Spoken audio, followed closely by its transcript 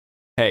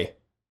Hey,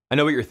 I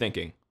know what you're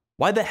thinking.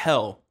 Why the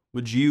hell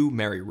would you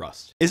marry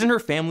Rust? Isn't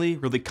her family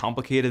really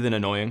complicated and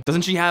annoying?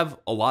 Doesn't she have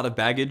a lot of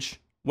baggage?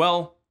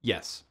 Well,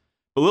 yes.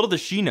 But little does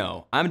she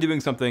know, I'm doing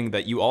something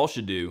that you all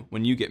should do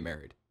when you get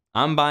married.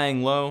 I'm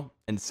buying low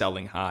and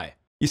selling high.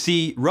 You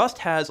see, Rust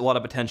has a lot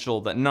of potential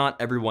that not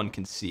everyone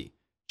can see.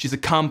 She's a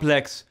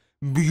complex,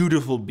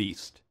 beautiful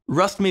beast.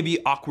 Rust may be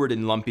awkward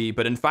and lumpy,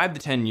 but in 5 to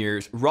 10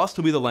 years, Rust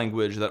will be the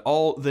language that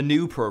all the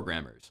new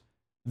programmers,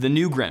 the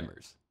new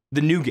grammars, the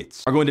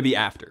nougats are going to be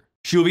after.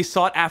 She will be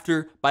sought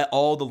after by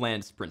all the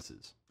land's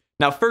princes.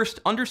 Now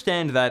first,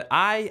 understand that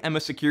I am a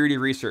security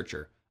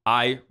researcher.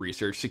 I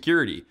research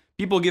security.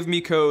 People give me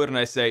code and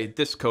I say,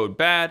 this code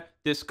bad,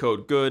 this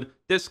code good,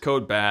 this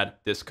code bad,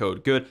 this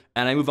code good,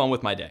 and I move on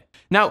with my day.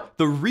 Now,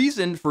 the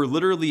reason for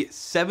literally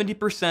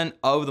 70%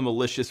 of the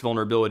malicious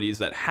vulnerabilities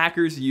that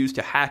hackers use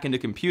to hack into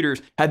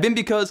computers have been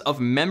because of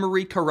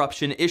memory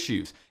corruption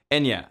issues.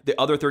 And yeah, the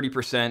other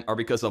 30% are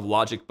because of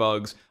logic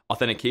bugs,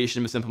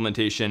 authentication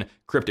misimplementation,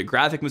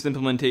 cryptographic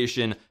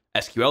misimplementation,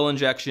 SQL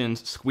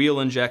injections, squeal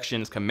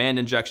injections, command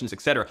injections,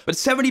 etc. But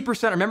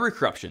 70% are memory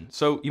corruption.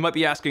 So you might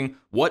be asking,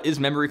 what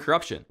is memory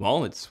corruption?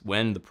 Well, it's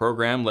when the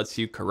program lets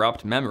you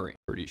corrupt memory.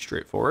 Pretty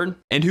straightforward.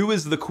 And who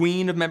is the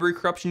queen of memory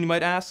corruption, you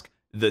might ask?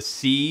 The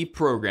C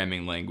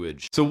programming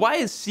language. So why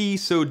is C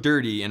so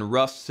dirty and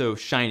Rust so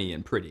shiny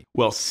and pretty?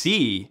 Well,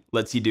 C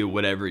lets you do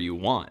whatever you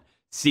want.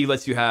 C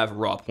lets you have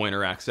raw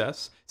pointer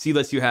access. C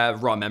lets you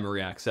have raw memory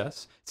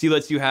access. C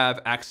lets you have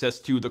access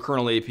to the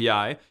kernel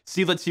API.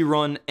 C lets you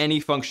run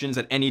any functions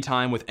at any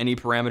time with any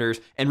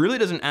parameters and really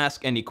doesn't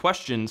ask any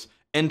questions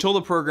until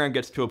the program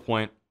gets to a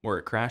point where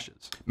it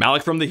crashes.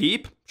 Malloc from the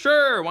heap?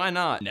 Sure, why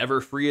not? Never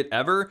free it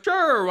ever?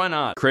 Sure, why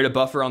not? Create a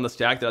buffer on the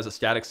stack that has a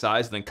static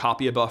size, and then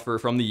copy a buffer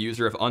from the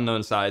user of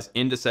unknown size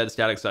into said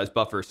static size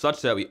buffer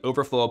such that we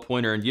overflow a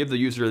pointer and give the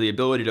user the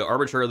ability to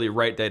arbitrarily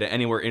write data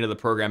anywhere into the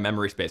program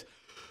memory space.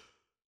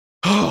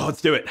 Oh,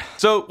 let's do it.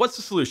 So what's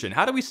the solution?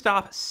 How do we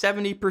stop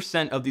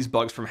 70% of these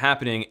bugs from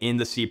happening in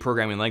the C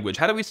programming language?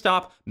 How do we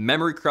stop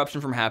memory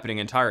corruption from happening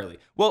entirely?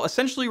 Well,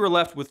 essentially we're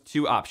left with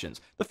two options.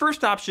 The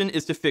first option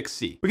is to fix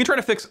C. We can try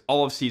to fix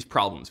all of C's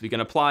problems. We can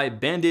apply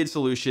band-aid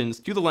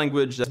solutions to the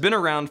language that's been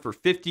around for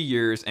 50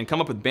 years and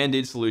come up with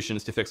band-aid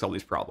solutions to fix all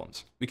these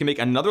problems. We can make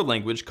another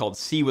language called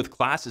C with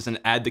classes and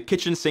add the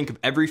kitchen sink of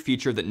every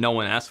feature that no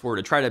one asked for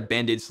to try to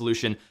band-aid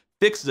solution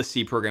fix the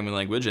C programming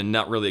language and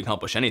not really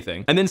accomplish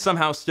anything, and then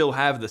somehow still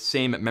have the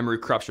same memory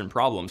corruption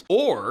problems.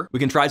 Or we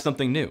can try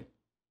something new.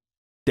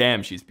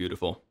 Damn, she's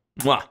beautiful.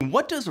 Mwah.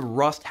 What does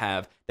Rust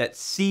have that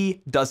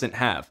C doesn't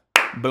have?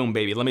 Boom,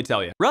 baby, let me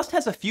tell you. Rust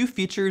has a few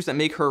features that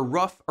make her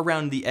rough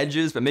around the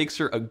edges, but makes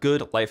her a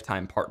good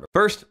lifetime partner.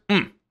 First,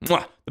 the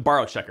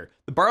borrow checker.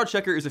 The borrow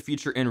checker is a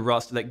feature in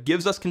Rust that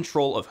gives us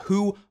control of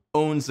who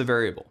owns the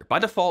variable. By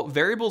default,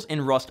 variables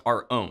in Rust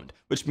are owned,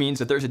 which means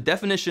that there's a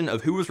definition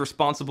of who is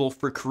responsible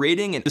for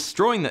creating and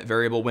destroying that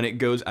variable when it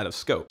goes out of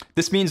scope.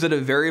 This means that a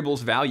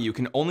variable's value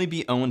can only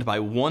be owned by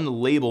one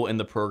label in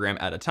the program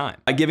at a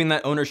time. By giving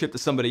that ownership to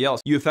somebody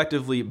else, you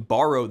effectively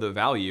borrow the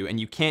value and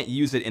you can't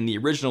use it in the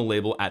original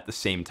label at the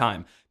same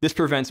time. This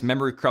prevents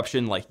memory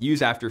corruption like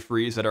use after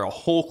freeze that are a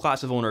whole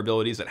class of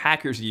vulnerabilities that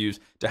hackers use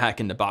to hack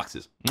into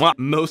boxes. Mwah!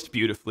 Most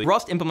beautifully.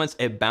 Rust implements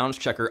a bounds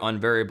checker on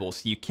variables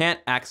so you can't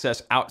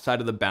access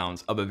outside of the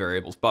bounds of a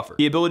variable's buffer.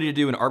 The ability to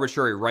do an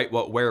arbitrary write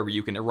what where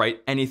you can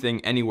write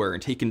anything anywhere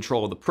and take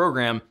control of the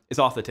program is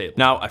off the table.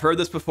 Now, I've heard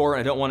this before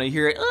and I don't want to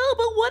hear it, oh,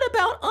 but what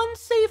about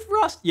unsafe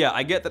Rust? Yeah,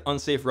 I get that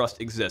unsafe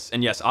Rust exists.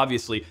 And yes,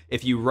 obviously,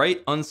 if you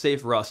write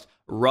unsafe Rust,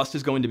 Rust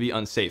is going to be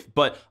unsafe,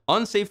 but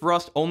unsafe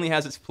Rust only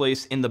has its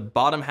place in the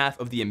bottom half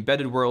of the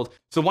embedded world.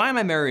 So why am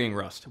I marrying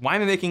Rust? Why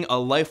am I making a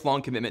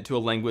lifelong commitment to a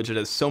language that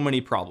has so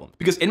many problems?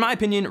 Because in my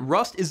opinion,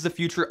 Rust is the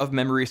future of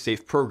memory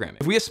safe programming.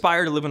 If we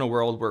aspire to live in a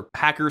world where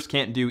hackers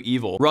can't do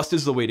evil, Rust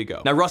is the way to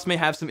go. Now, Rust may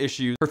have some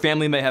issues. Her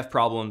family may have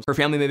problems. Her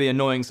family may be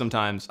annoying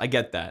sometimes. I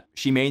get that.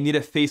 She may need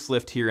a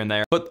facelift here and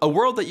there, but a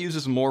world that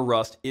uses more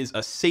Rust is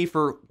a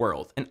safer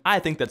world. And I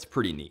think that's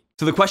pretty neat.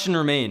 So the question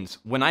remains,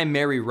 when I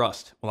marry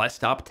Rust, will I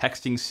stop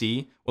texting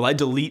C? Will I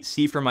delete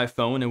C from my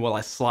phone and will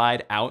I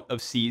slide out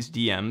of C's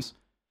DMs?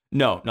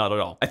 No, not at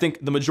all. I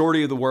think the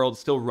majority of the world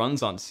still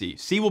runs on C.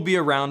 C will be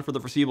around for the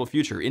foreseeable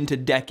future, into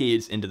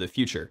decades into the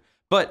future.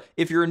 But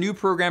if you're a new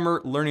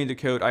programmer learning to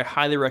code, I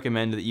highly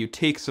recommend that you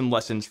take some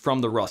lessons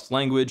from the Rust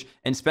language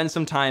and spend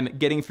some time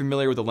getting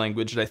familiar with the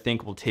language that I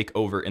think will take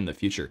over in the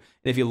future.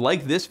 And if you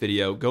like this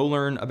video, go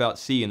learn about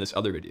C in this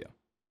other video.